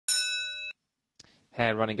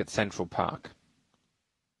Hare running at Central Park.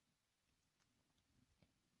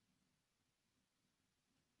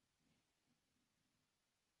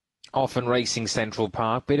 Often racing Central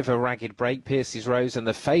Park, bit of a ragged break. Piercy's Rose and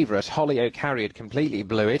the favourite Hollyoak Harriet completely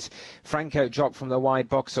blew it. Franco Jock from the wide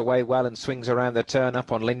box away well and swings around the turn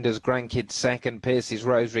up on Linda's Grandkid second. Piercy's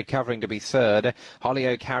Rose recovering to be third.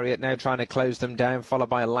 Hollyoak Harriet now trying to close them down, followed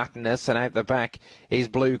by Latinus, and out the back is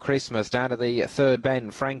Blue Christmas. Down to the third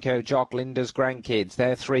bend, Franco Jock, Linda's Grandkids.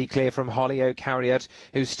 They're three clear from Hollyoak Harriet,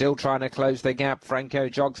 who's still trying to close the gap. Franco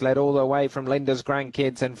Jock's led all the way from Linda's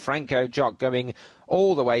Grandkids, and Franco Jock going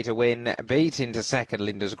all the way to win, beat into second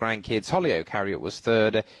Linda's Grandkids. Hollyoak Harriet was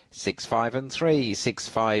third, 6-5 and 3,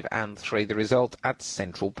 6-5 and 3. The result at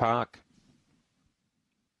Central Park.